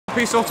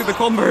Psalty the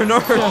combo, no.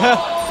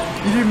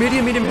 You do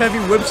medium, medium, heavy,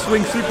 whip,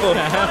 swing, super.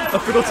 I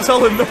forgot to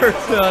tell him, no. He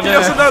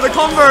doesn't know the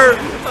combo.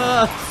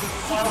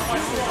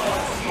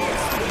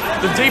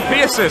 The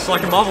DP assist,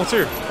 like in Marvel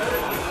 2.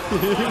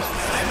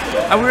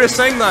 And we were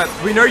saying that,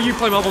 we know you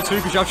play Marvel 2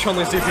 because you have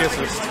Chun-Li's DP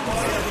assist.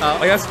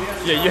 I guess,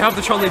 yeah, you have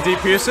the Chun-Li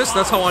DP assist,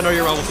 that's how I know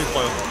you're a Marvel 2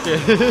 player.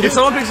 Yeah. If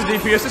someone picks a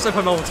DP assist, I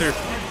play Marvel 2.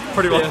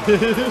 Pretty well.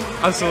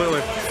 Yeah.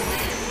 Absolutely.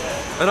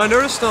 And I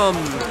noticed,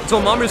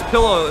 Dormammu's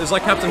pillar is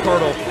like Captain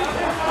Corridor.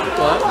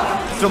 What?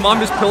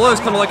 Dormammu's pillar is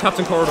kind of like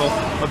Captain Corridor.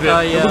 A bit.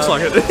 Yeah. It looks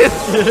like it.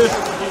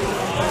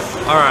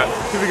 Alright,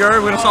 here we go,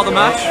 we're gonna start the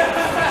match.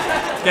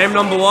 Game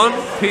number 1,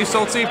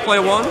 Psalty,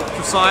 player 1,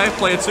 Kasai,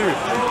 player 2.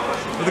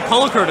 With a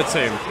color-coded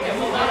team.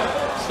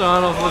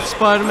 Starting off with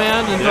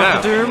Spider-Man and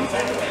Dr. Doom.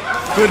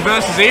 Good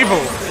versus evil.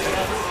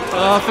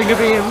 Finger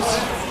beams.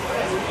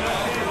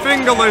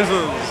 Finger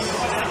lasers.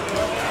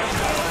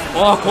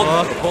 Oh,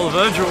 call the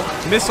Virgil.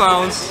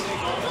 Missiles.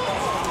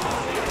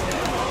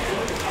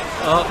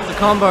 The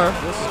combo.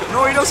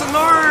 No, he doesn't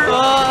know!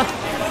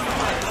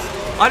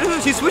 I didn't know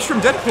he switched from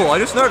Deadpool, I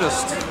just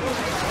noticed.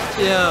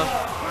 Yeah.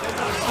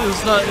 He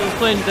was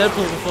playing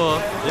Deadpool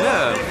before.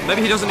 Yeah,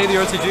 maybe he doesn't need the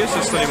OTG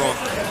assist anymore.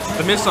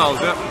 The missiles,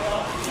 yep.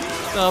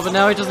 But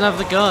now he doesn't have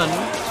the gun.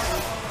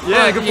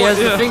 Yeah, good point. He has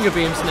the finger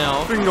beams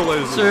now. Finger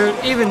lasers.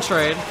 So, even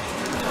trade.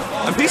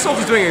 And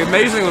Psalty's doing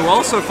amazingly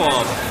well so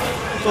far.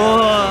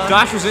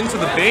 Dashes into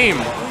the beam.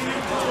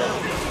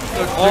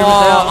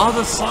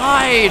 Other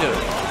side!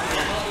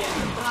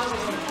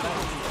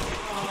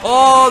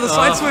 Oh, the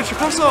side switch,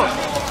 across up!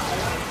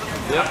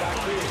 Yep.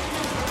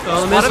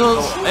 The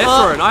missiles. Air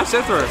throw, nice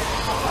air throw.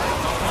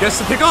 Gets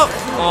the pick up.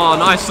 Oh,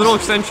 nice, little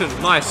extension.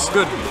 Nice,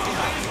 good.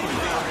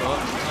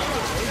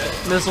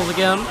 Missiles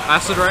again.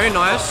 Acid Ray,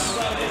 nice.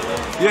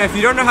 Yeah, if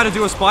you don't know how to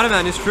do a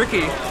Spider-Man, it's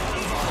tricky.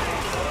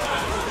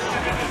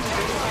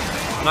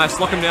 Nice,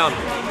 lock him down.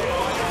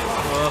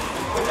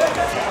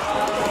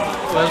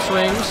 Web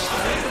swings.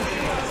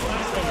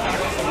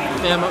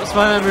 Man,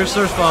 Spider-Man moves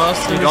so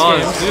fast in these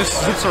games. He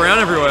just zips around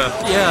everywhere.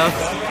 Yeah.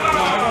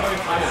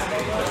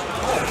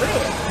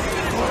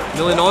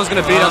 $1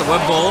 gonna beat out the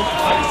web ball.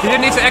 He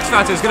didn't need to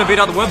X-Factor, he's gonna beat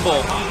out the web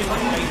ball.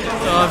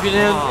 If you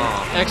didn't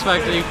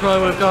X-Factor, you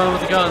probably would have gone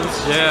with the guns.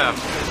 Yeah.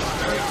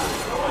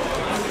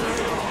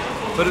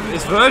 But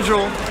it's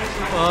Virgil.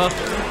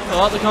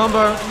 The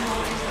combo.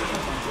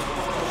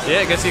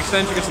 Yeah, gets the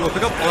extension, gets a little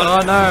pickup. Oh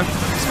no.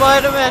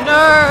 Spider-Man,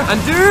 no! And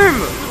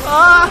Doom!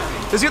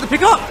 Does he get the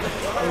pickup? Oh,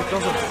 he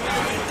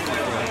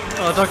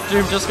doesn't. Dr.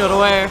 Doom just got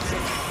away. I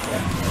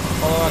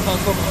can't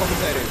stop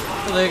commentating.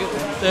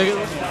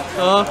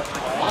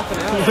 Half an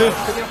hour.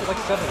 Picking up at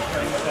like 7.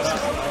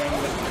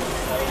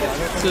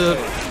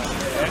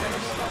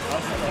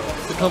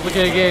 It's a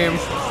complicated game.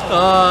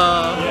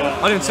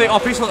 I didn't see. Oh,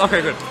 Psalty.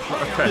 Okay, good.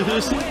 Okay.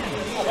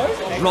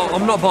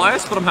 I'm not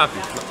biased, but I'm happy.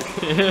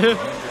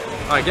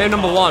 Alright, game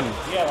number 1.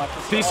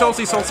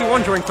 Psalty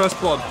 1 during First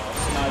Blood.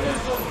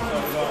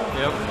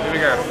 Yep, here we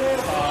go.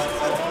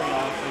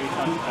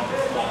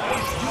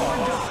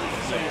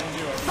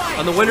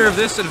 And the winner of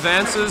this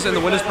advances in the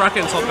winner's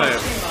bracket in top 8.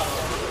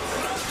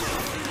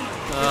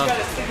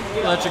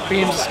 Electric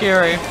beams are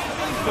scary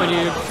when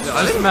you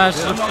just manage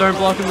to don't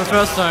block him the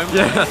first time.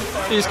 Yeah.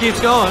 He just keeps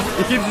going.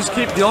 He just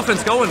keep the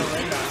offense going.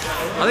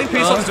 I think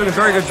Psalty's doing a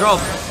very good job.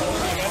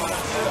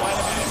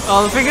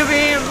 The finger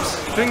beams!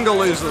 Finger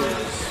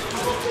lasers.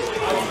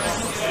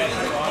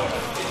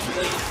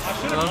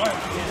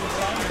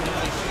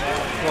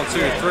 1, 2,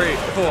 3,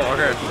 4,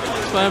 okay.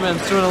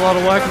 Spider-Man's doing a lot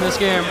of work in this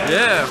game.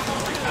 Yeah.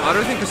 I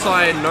don't think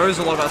Kasai knows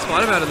a lot about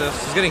Spider-Man in this.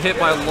 He's getting hit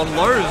by a lot of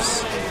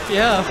lows.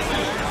 Yeah.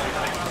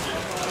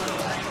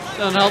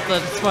 Doesn't help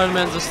that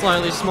Spider-Man's a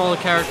slightly smaller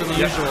character than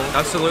usual.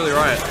 Absolutely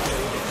right.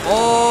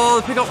 Oh,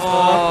 the pickup.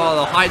 Oh,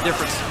 the height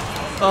difference.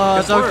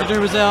 Dr.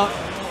 Doom is out.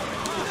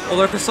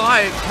 Although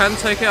Kasai can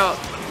take out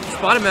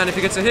Spider-Man if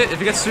he gets a hit. If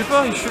he gets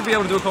super, he should be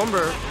able to do a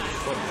combo.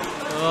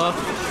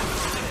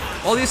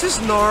 Oh, the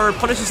assist, no.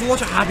 Punishes the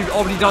launcher happy.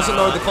 Oh, but he doesn't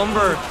know the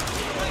combo.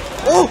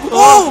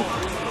 Oh!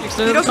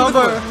 Extended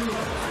combo.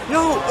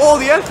 Yo, oh,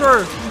 the air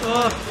throw.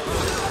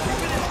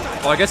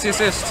 Oh, I guess the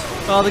assist.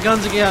 The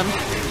guns again.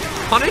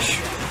 Punish?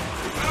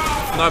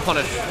 No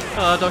punish.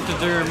 Dr.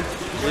 Doom.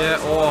 Yeah,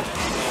 or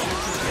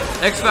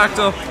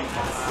X-Factor.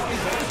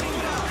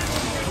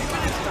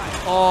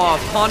 Oh,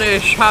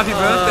 punish. Happy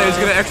birthday. Is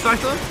he gonna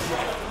X-Factor?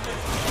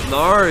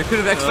 No, he could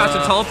have X-Factor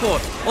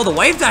teleport. Oh, the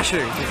wave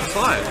dashing.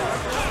 Kasai.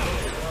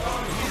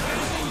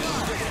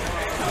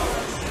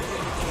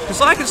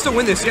 Kasai can still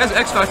win this. He has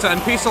X-Factor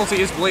and Psalty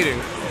is bleeding.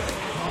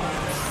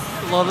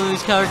 A lot of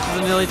these characters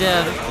are nearly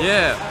dead.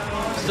 Yeah.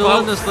 Still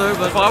in this though,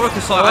 but... If I were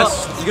Kasai,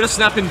 you're gonna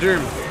snap in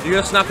Doom. You're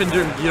gonna snap in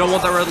Doom. You don't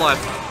want that red life.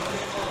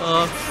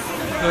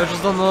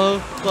 Just on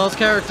the last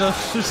character.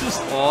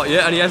 Oh,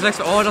 yeah, and he has X.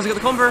 Oh, he doesn't get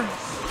the combo.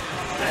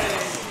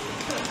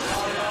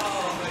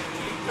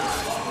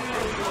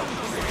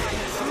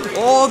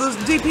 Oh, the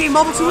DP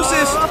Marvel 2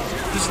 assist.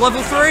 Just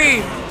level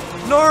 3.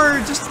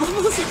 No, just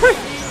level 3.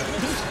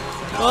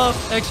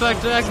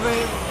 X-Factor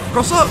activate.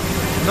 Cross up.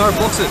 No,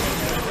 blocks it.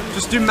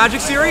 Just do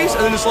Magic Series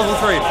and then just level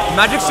 3.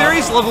 Magic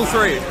Series, level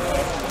 3.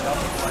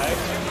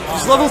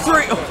 Just level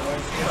 3.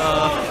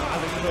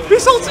 Be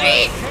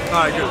Salty!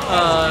 Alright, good.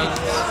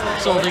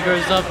 Psalty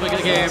goes up like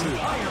a game.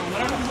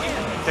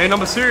 Game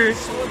number 2.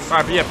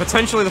 Alright, but yeah,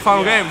 potentially the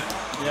final game.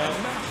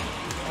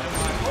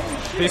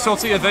 Be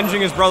Salty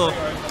avenging his brother.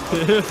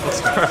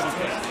 Let's go.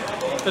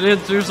 I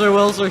didn't do so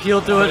well, so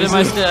he'll do it in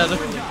my stead.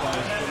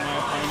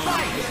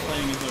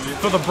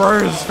 For the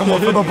bros, come on,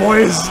 for the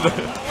boys.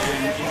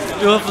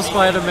 Do it for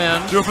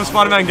Spider-Man. Do it for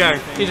Spider-Man gang.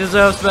 He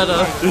deserves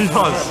better. He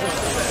does.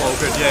 Oh,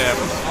 good, yeah.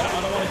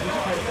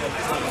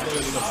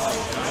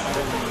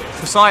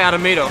 Kasai at a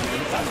meter.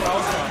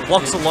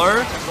 Blocks are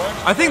low.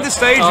 I think this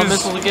stage is.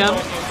 Missile again.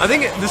 I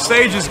think this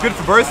stage is good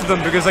for both of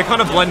them because they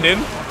kind of blend in.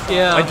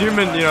 Yeah. Like Doom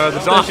and, you know, the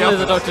dark. Especially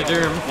the Dr.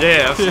 Doom.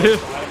 Yeah.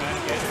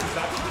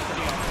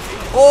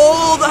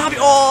 Oh, the happy.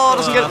 Oh,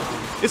 doesn't get.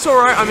 It's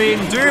alright. I mean,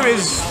 Doom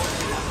is.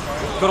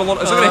 Got a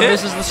lot. Is it gonna hit?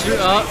 This is the shoot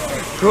up.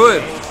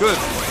 Good, good.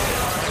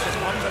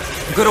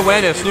 Good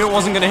awareness. Knew it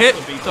wasn't gonna hit.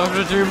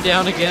 Dr. Doom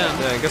down again.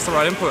 Yeah, gets the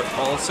right input.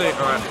 Oh, let's see.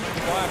 Alright.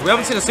 We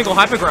haven't seen a single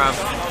hypergrab.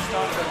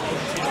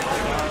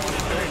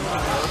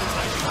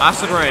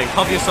 Acid Rain.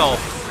 Cover yourself.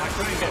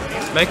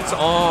 Make it to.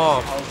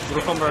 Oh,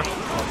 little combo.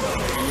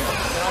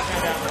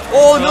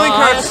 Oh, the million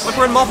carats. Like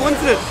we're in Marvel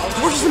Infinite.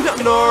 Pushes him down.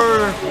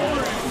 No.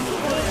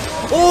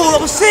 Oh,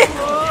 that was sick.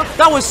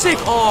 That was sick.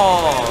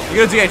 Oh, you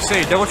got a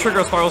DHC. Devil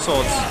Trigger Spiral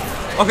Swords.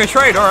 Okay,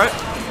 trade. Alright.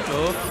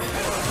 Cool.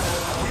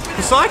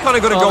 Kasai kind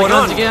of got it going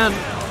on. Again.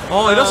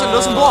 Oh, he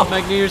doesn't block.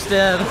 Magneto's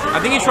dead. I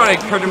think he's trying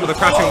to code him with a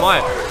crashing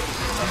light.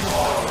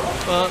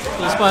 But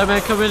will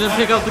Spider-Man come in and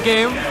pick up the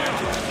game?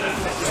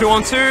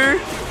 2-on-2.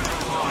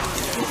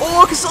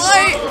 Oh,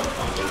 Kasai!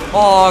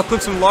 Oh,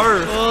 clips him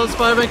low. Oh,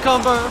 Spider-Man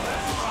combo.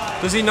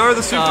 Does he know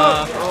the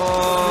super?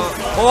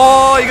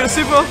 Oh, you got a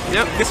super?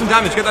 Yep, get some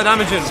damage. Get that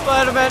damage in.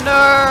 Spider-Man,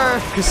 no!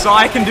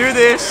 Kasai can do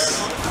this.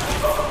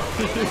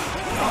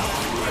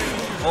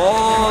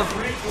 Oh.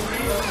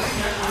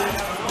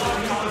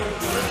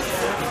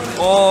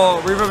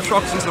 Oh, reverb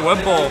shocks into the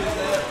web ball.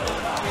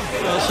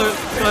 So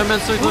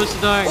Spider-Man's so close to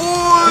dying.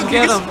 Oh,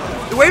 get him.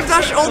 The wave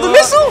dash. Oh, the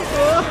missile.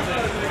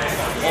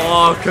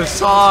 Oh, Kasai.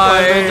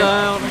 Spider-Man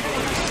down.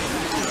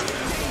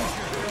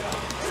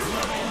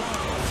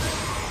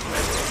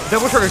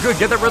 Devil Trigger, good.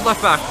 Get that red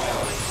left back.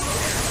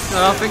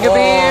 Finger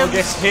beam.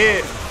 Gets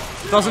hit.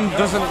 Doesn't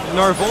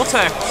know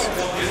Vortex.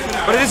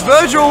 But it is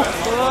Virgil.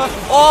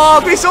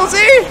 Oh, be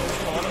salty.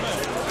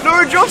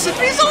 No, drops it.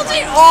 Be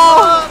salty.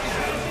 Oh.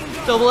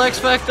 Double X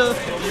Factor.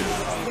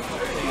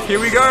 Here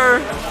we go.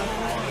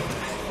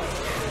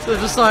 The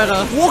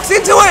decider. Walks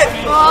into it.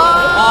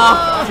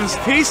 Oh, just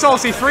P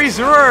Salty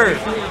 3-0.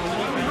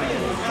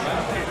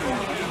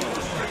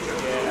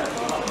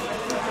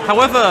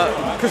 However,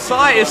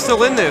 Kasai is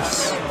still in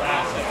this.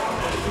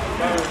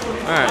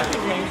 Alright.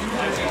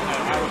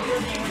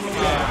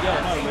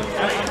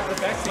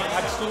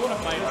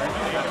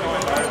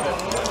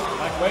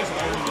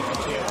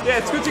 Yeah,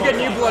 it's good to get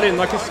new blood in,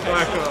 like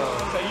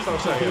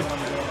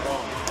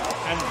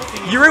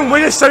you're in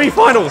winners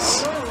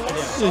semi-finals,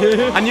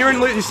 and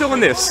you're still in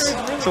this.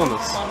 Still in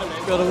this.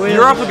 Gotta win.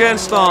 You're up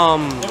against or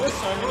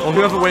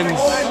whoever wins.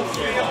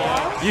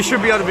 You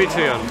should be able to beat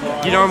Tian.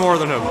 You know more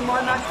than him.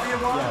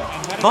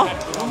 Huh?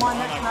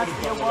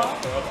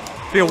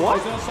 Be a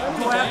what?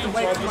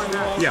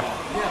 Yeah.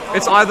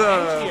 It's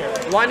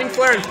either Lightning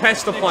Flare and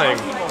Pest are playing.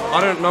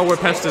 I don't know where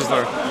Pest is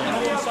though.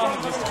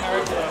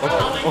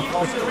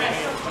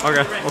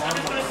 Okay.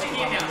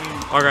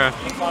 Okay.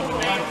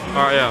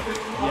 Alright, yeah.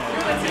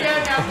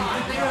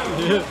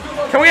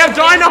 Can we have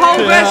Dino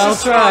Hole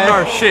versus? I'll try.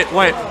 Oh, no, shit,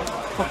 wait.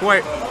 Fuck,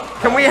 wait.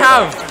 Can we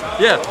have?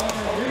 Yeah.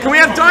 Can we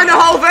have Dino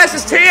Hole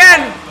versus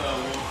TN?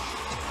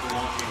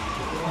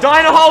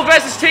 Dino Hole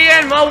versus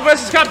TN, Marvel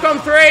versus Capcom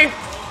 3.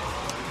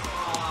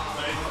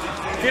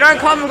 If you don't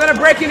come, I'm gonna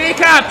break your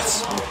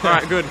kneecaps.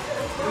 Alright, good.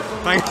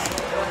 Thanks.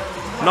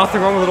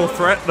 Nothing wrong with a little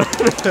threat.